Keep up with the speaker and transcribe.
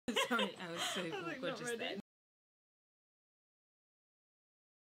Sorry, I was so awkward just then.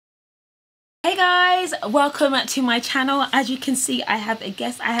 Hey guys, welcome to my channel. As you can see, I have a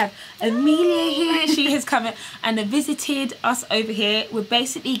guest. I have Amelia here. She has come and visited us over here. We're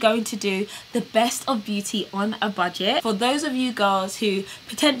basically going to do the best of beauty on a budget. For those of you girls who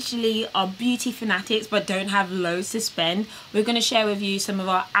potentially are beauty fanatics but don't have loads to spend, we're going to share with you some of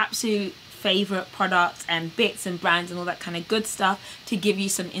our absolute favorite products and bits and brands and all that kind of good stuff to give you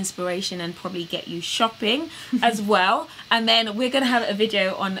some inspiration and probably get you shopping as well. And then we're gonna have a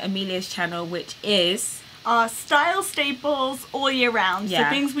video on Amelia's channel, which is our style staples all year round. So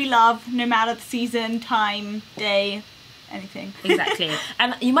things we love no matter the season, time, day, anything. Exactly.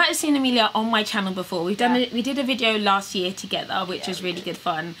 And you might have seen Amelia on my channel before. We did a video last year together, which was really good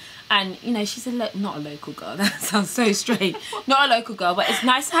fun. And you know, she's not a local girl. That sounds so strange. Not a local girl, but it's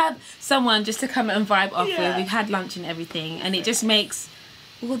nice to have someone just to come and vibe off with. We've had lunch and everything, and it just makes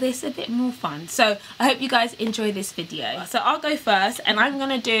all this a bit more fun. So I hope you guys enjoy this video. So I'll go first, and I'm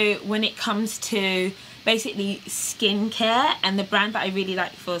gonna do when it comes to basically skincare and the brand that I really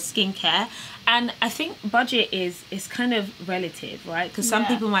like for skincare. And I think budget is kind of relative, right? Because some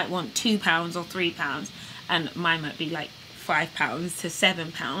people might want £2 or £3, and mine might be like £5 to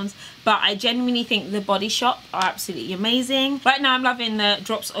 £7, but I genuinely think the Bodyshop are absolutely amazing. Right now I'm loving the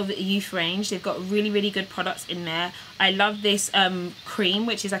Drops of Youth range. They've got really good products in there. I love this cream,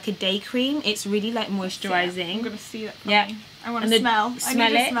 which is like a day cream. It's really like moisturizing. I'm gonna see that. I want to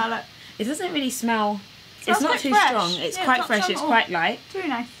smell it. It doesn't really smell. It's not too fresh. strong. It's quite fresh. It's quite light. It's really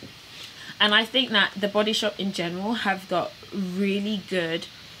nice. And I think that the Bodyshop in general have got really good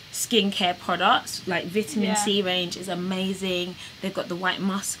skincare products. Like vitamin C range is amazing. They've got the white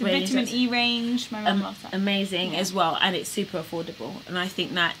musk range, vitamin E range, my mum loves that. Amazing as well, and it's super affordable. And I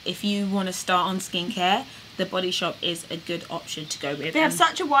think that if you want to start on skincare, the Bodyshop is a good option to go with. They have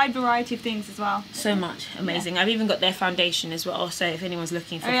such a wide variety of things as well. So much amazing. I've even got their foundation as well, so if anyone's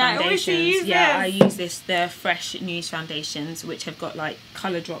looking for foundations, I use this, their Fresh News foundations, which have got like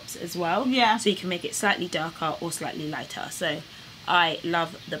colour drops as well, so you can make it slightly darker or slightly lighter. So I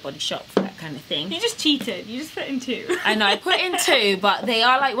love the Bodyshop for that kind of thing. You just cheated. You just put in 2. I know, I put in 2, but they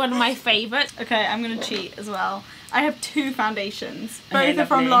are like one of my favourites. Okay, I'm going to cheat as well. I have 2 foundations. Both are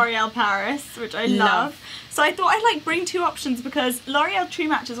from L'Oreal Paris, which I love. So I thought I'd like bring 2 options because L'Oreal True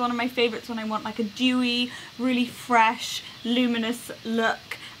Match is one of my favourites when I want like a dewy, really fresh, luminous look.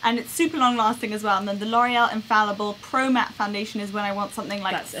 And it's super long lasting as well. And then the L'Oreal Infallible Pro Matte Foundation is when I want something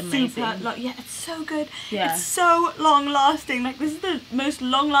like super it's so good. It's so long lasting. Like this is the most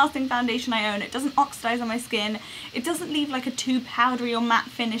long lasting foundation I own. It doesn't oxidize on my skin. It doesn't leave like a too powdery or matte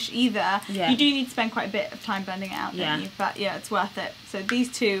finish either. You do need to spend quite a bit of time blending it out, don't you? But yeah, it's worth it. So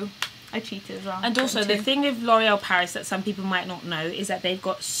these 2, I cheated as well. And also the thing with L'Oreal Paris that some people might not know is that they've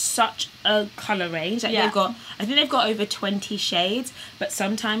got such a colour range. Like they've got, I think they've got over 20 shades, but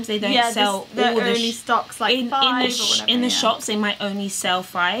sometimes they don't sell all the only stocks like 5 in the shops. They might only sell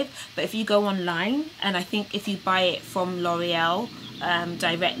 5, but if you go online, and I think if you buy it from L'Oreal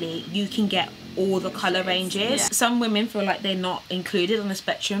directly, you can get all the colour ranges. Some women feel like they're not included on the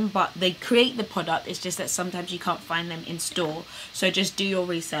spectrum, but they create the product. It's just that sometimes you can't find them in store, so just do your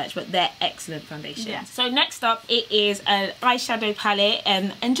research. But they're excellent foundations. So next up, it is an eyeshadow palette,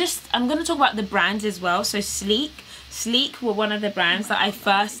 and just I'm going to talk about the brands as well. So Sleek were one of the brands that I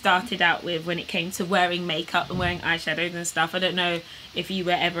first started out with when it came to wearing makeup and wearing eyeshadows and stuff. I don't know if you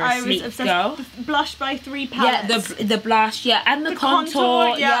were ever a Sleek girl. Blush by 3 palettes. Yeah, the blush, and the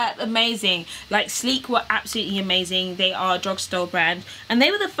contour, amazing. Like Sleek were absolutely amazing. They are a drugstore brand, and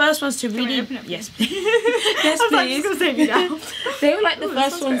they were the first ones to really. Yes, please. Yes, please. They were like the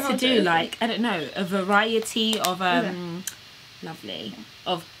first ones to do like, I don't know, a variety of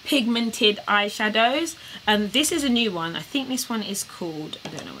of pigmented eyeshadows, and this is a new one. I think this one is called, I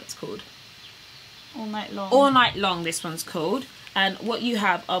don't know what it's called. All Night Long. All Night Long, this one's called. And what you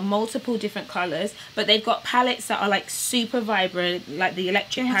have are multiple different colours, but they've got palettes that are like super vibrant, like the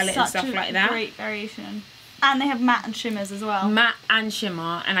electric palette and stuff like that. Great variation. And they have matte and shimmers as well. Matte and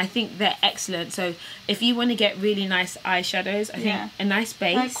shimmer, and I think they're excellent. So if you want to get really nice eyeshadows, I think a nice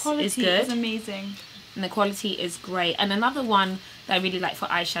base is good. Is amazing. And the quality is great. And another one that I really like for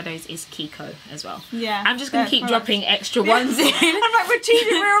eyeshadows is Kiko as well. I'm just going to keep dropping extra ones in. I'm like, we're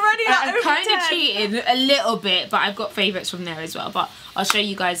cheating, we're already at I'm kind of cheating a little bit, but I've got favourites from there as well. But I'll show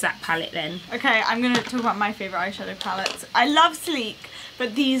you guys that palette then. Okay, I'm going to talk about my favourite eyeshadow palettes. I love Sleek,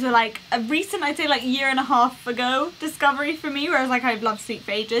 but these were like a recent, I'd say like year and a half ago discovery for me, whereas like I've loved Sleep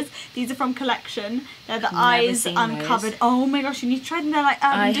for ages. These are from Collection. They're the Eyes Uncovered. Oh my gosh, you need to try them. They're like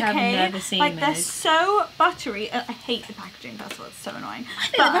Urban Decay. I have never seen like those. They're so buttery. I hate the packaging, that's what's so annoying. I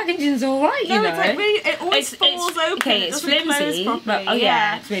think the packaging's alright, you know. It's like really, it always falls open. Okay, it's flimsy, but oh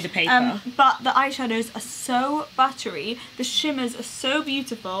yeah, it's made of paper. But the eyeshadows are so buttery. The shimmers are so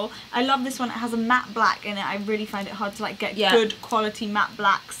beautiful. I love this one. It has a matte black in it. I really find it hard to like get good quality matte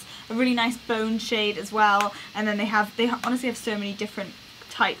blacks. A really nice bone shade as well. And then they honestly have so many different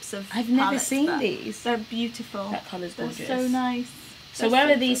types of I've never seen these. They're beautiful. That colour's gorgeous. They're so nice. So where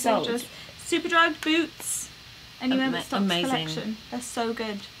are these sold? Superdrug, Boots, anywhere but Stocks Collection. They're so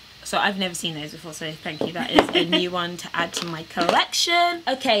good. So I've never seen those before, so thank you. That is a new one to add to my collection.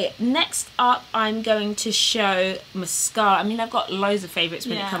 Okay, next up I'm going to show mascara. I mean, I've got loads of favourites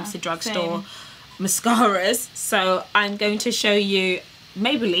when it comes to drugstore mascaras. So I'm going to show you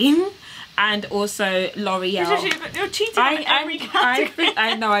Maybelline and also L'Oreal. You're cheating on every category.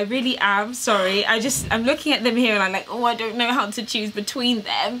 I know, I really am. Sorry. I'm looking at them here and I'm like, oh, I don't know how to choose between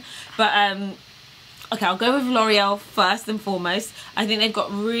them. But okay, I'll go with L'Oreal first and foremost. I think they've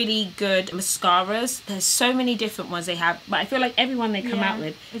got really good mascaras. There's so many different ones they have, but I feel like every one they come out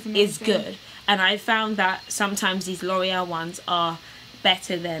with is good. And I found that sometimes these L'Oreal ones are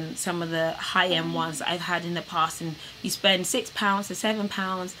better than some of the high-end ones that I've had in the past, and you spend £6 to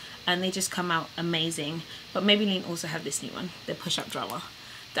 £7 and they just come out amazing. But Maybelline also have this new one, the push-up drama.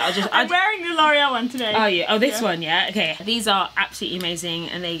 I'm wearing the L'Oreal one today. Oh yeah, oh this one, yeah, okay. These are absolutely amazing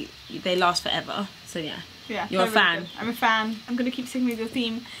and they last forever. So yeah, you're a fan. Really, I'm a fan. I'm gonna keep sticking with your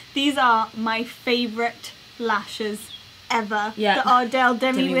theme. These are my favourite lashes ever. Yeah. The Ardell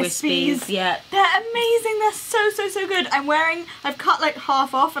Demi Wispies. Yeah. They're amazing. They're so good. I've cut like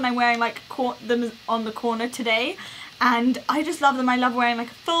half off and I'm wearing like them on the corner today. And I just love them. I love wearing like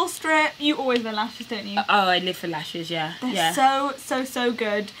a full strip. You always wear lashes, don't you? Oh, I live for lashes, yeah. They're so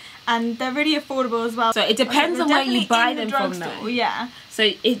good. And they're really affordable as well. So it depends on where you buy them from though. Yeah. So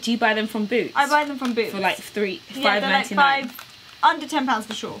do you buy them from Boots? I buy them from Boots. For like $5.99? Like under £10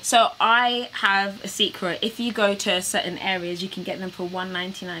 for sure. So I have a secret. If you go to certain areas, you can get them for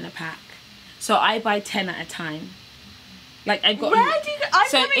 $1.99 a pack. So I buy 10 at a time. Like I've got. Where do you go? I'm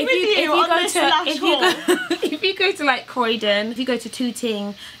coming with you on this lash haul. If you go to like Croydon, if you go to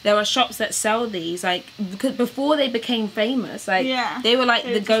Tooting, there are shops that sell these. Like because before they became famous, like they were like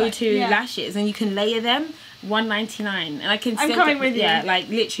the go-to lashes, and you can layer them. $1.99, and I can. I'm coming with you. Yeah, like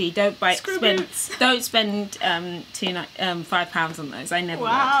literally, don't spend £5 on those. I never.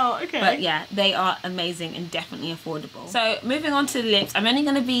 Wow. would. Okay. But yeah, they are amazing and definitely affordable. So moving on to the lips, I'm only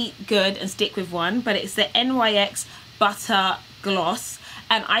going to be good and stick with one, but it's the NYX Butter Gloss,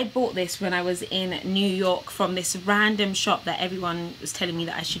 and I bought this when I was in New York from this random shop that everyone was telling me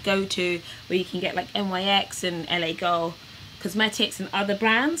that I should go to, where you can get like NYX and LA Girl Cosmetics and other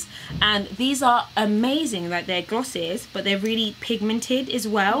brands, and these are amazing. Like they're glosses, but they're really pigmented as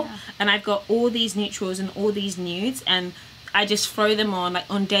well. And I've got all these neutrals and all these nudes, and I just throw them on like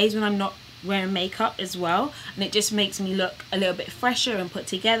on days when I'm not wearing makeup as well, and it just makes me look a little bit fresher and put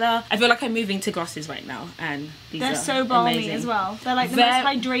together. I feel like I'm moving to glosses right now, and they're so balmy amazing. As well. They're like the most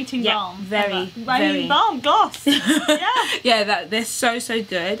hydrating balm. Very balm gloss. Yeah, they're so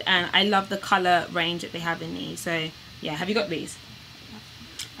good, and I love the color range that they have in these. So yeah, have you got these?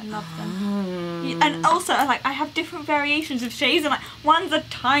 I love them. And also, like, I have different variations of shades, and like one's a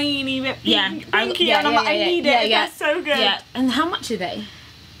tiny bit pinky, and I'm like, I need it. They're so good. Yeah. And how much are they?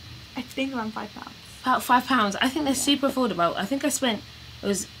 I think around £5. About £5. I think they're super affordable. I think I spent, it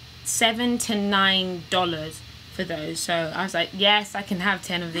was $7 to $9 for those. So I was like, yes, I can have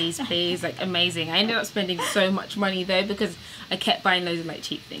 10 of these, please. Like, amazing. I ended up spending so much money though, because I kept buying loads of like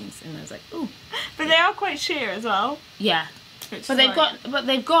cheap things, and I was like, ooh. But they are quite sheer as well. Yeah. But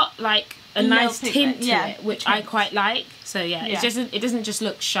they've got like a nice tint to it, which I quite like. So yeah, it doesn't just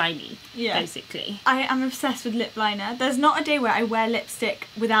look shiny. Basically. I am obsessed with lip liner. There's not a day where I wear lipstick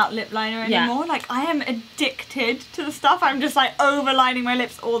without lip liner anymore. Like I am addicted to the stuff. I'm just like overlining my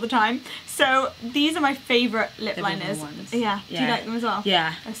lips all the time. So these are my favourite lip liners. Yeah. Do you like them as well?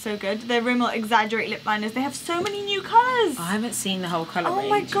 Yeah. They're so good. They're Rimmel Exaggerate lip liners. They have so many new colours. I haven't seen the whole colour range. Oh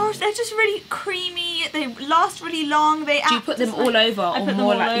my gosh, they're just really creamy. They last really long. Do you put them all over, or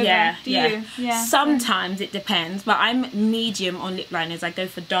more like Do you? Yeah. Sometimes it depends, but I'm medium on lip liners. I go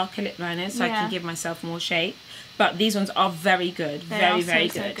for darker lip liners so I can give myself more shape. But these ones are very good. Very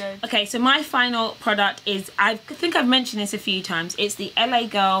good. So good. Okay, so my final product is, I think I've mentioned this a few times, it's the LA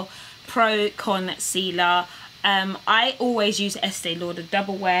Girl Pro Concealer. I always use Estee Lauder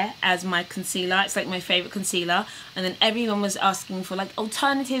Double Wear as my concealer. It's like my favourite concealer, and then everyone was asking for like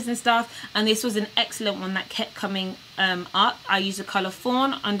alternatives and stuff, and this was an excellent one that kept coming up. I use the colour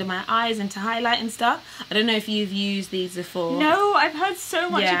Fawn under my eyes and to highlight and stuff. I don't know if you've used these before. No, I've heard so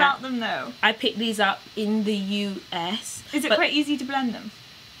much about them though. I picked these up in the US. Is it quite easy to blend them?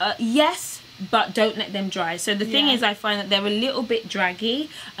 Yes, but don't let them dry. So the thing is, I find that they're a little bit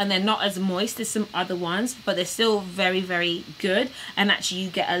draggy and they're not as moist as some other ones, but they're still very, very good, and actually you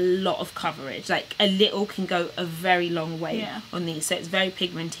get a lot of coverage. Like a little can go a very long way on these, so it's very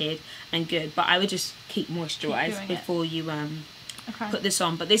pigmented and good. But I would just keep moisturized before you put this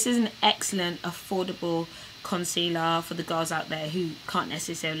on. But this is an excellent affordable concealer for the girls out there who can't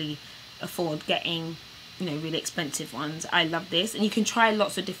necessarily afford getting, you know, really expensive ones. I love this, and you can try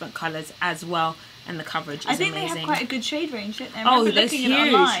lots of different colours as well, and the coverage is amazing. They have quite a good shade range, don't they? Oh, that's huge.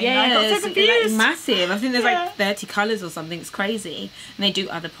 Yeah, I got so confused. It's like massive. I think there's like 30 colours or something. It's crazy. And they do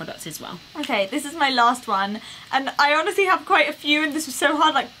other products as well. Okay, this is my last one, and I honestly have quite a few, and this was so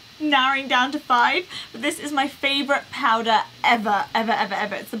hard, like narrowing down to 5, but this is my favourite powder ever.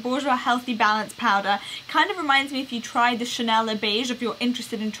 It's the Bourjois Healthy Balance powder. Kind of reminds me, if you try the Chanel Le Beige, if you're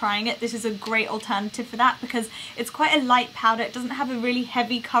interested in trying it, this is a great alternative for that, because it's quite a light powder. It doesn't have a really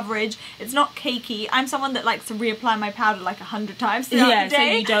heavy coverage. It's not cakey. I'm someone that likes to reapply my powder like 100 times throughout the day. So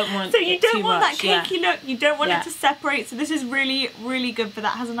you don't want that cakey look. You don't want it to separate. So this is really, really good for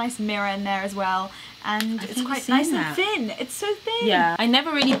that. It has a nice mirror in there as well. And it's quite nice and thin. It's so thin. Yeah, I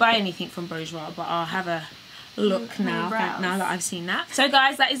never really buy anything from Bourjois, but I'll have a look now that I've seen that. So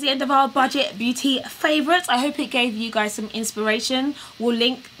guys, that is the end of our budget beauty favourites. I hope it gave you guys some inspiration. We'll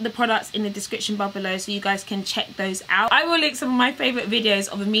link the products in the description bar below so you guys can check those out. I will link some of my favourite videos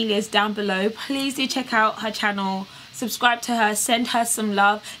of Amelia's down below. Please do check out her channel. Subscribe to her, send her some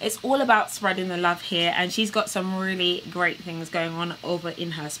love. It's all about spreading the love here, and she's got some really great things going on over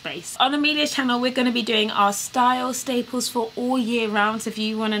in her space. On Amelia's channel, we're going to be doing our style staples for all year round. So if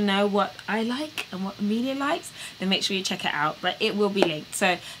you want to know what I like and what Amelia likes, then make sure you check it out. But it will be linked.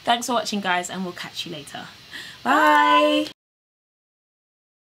 So thanks for watching, guys, and we'll catch you later. Bye.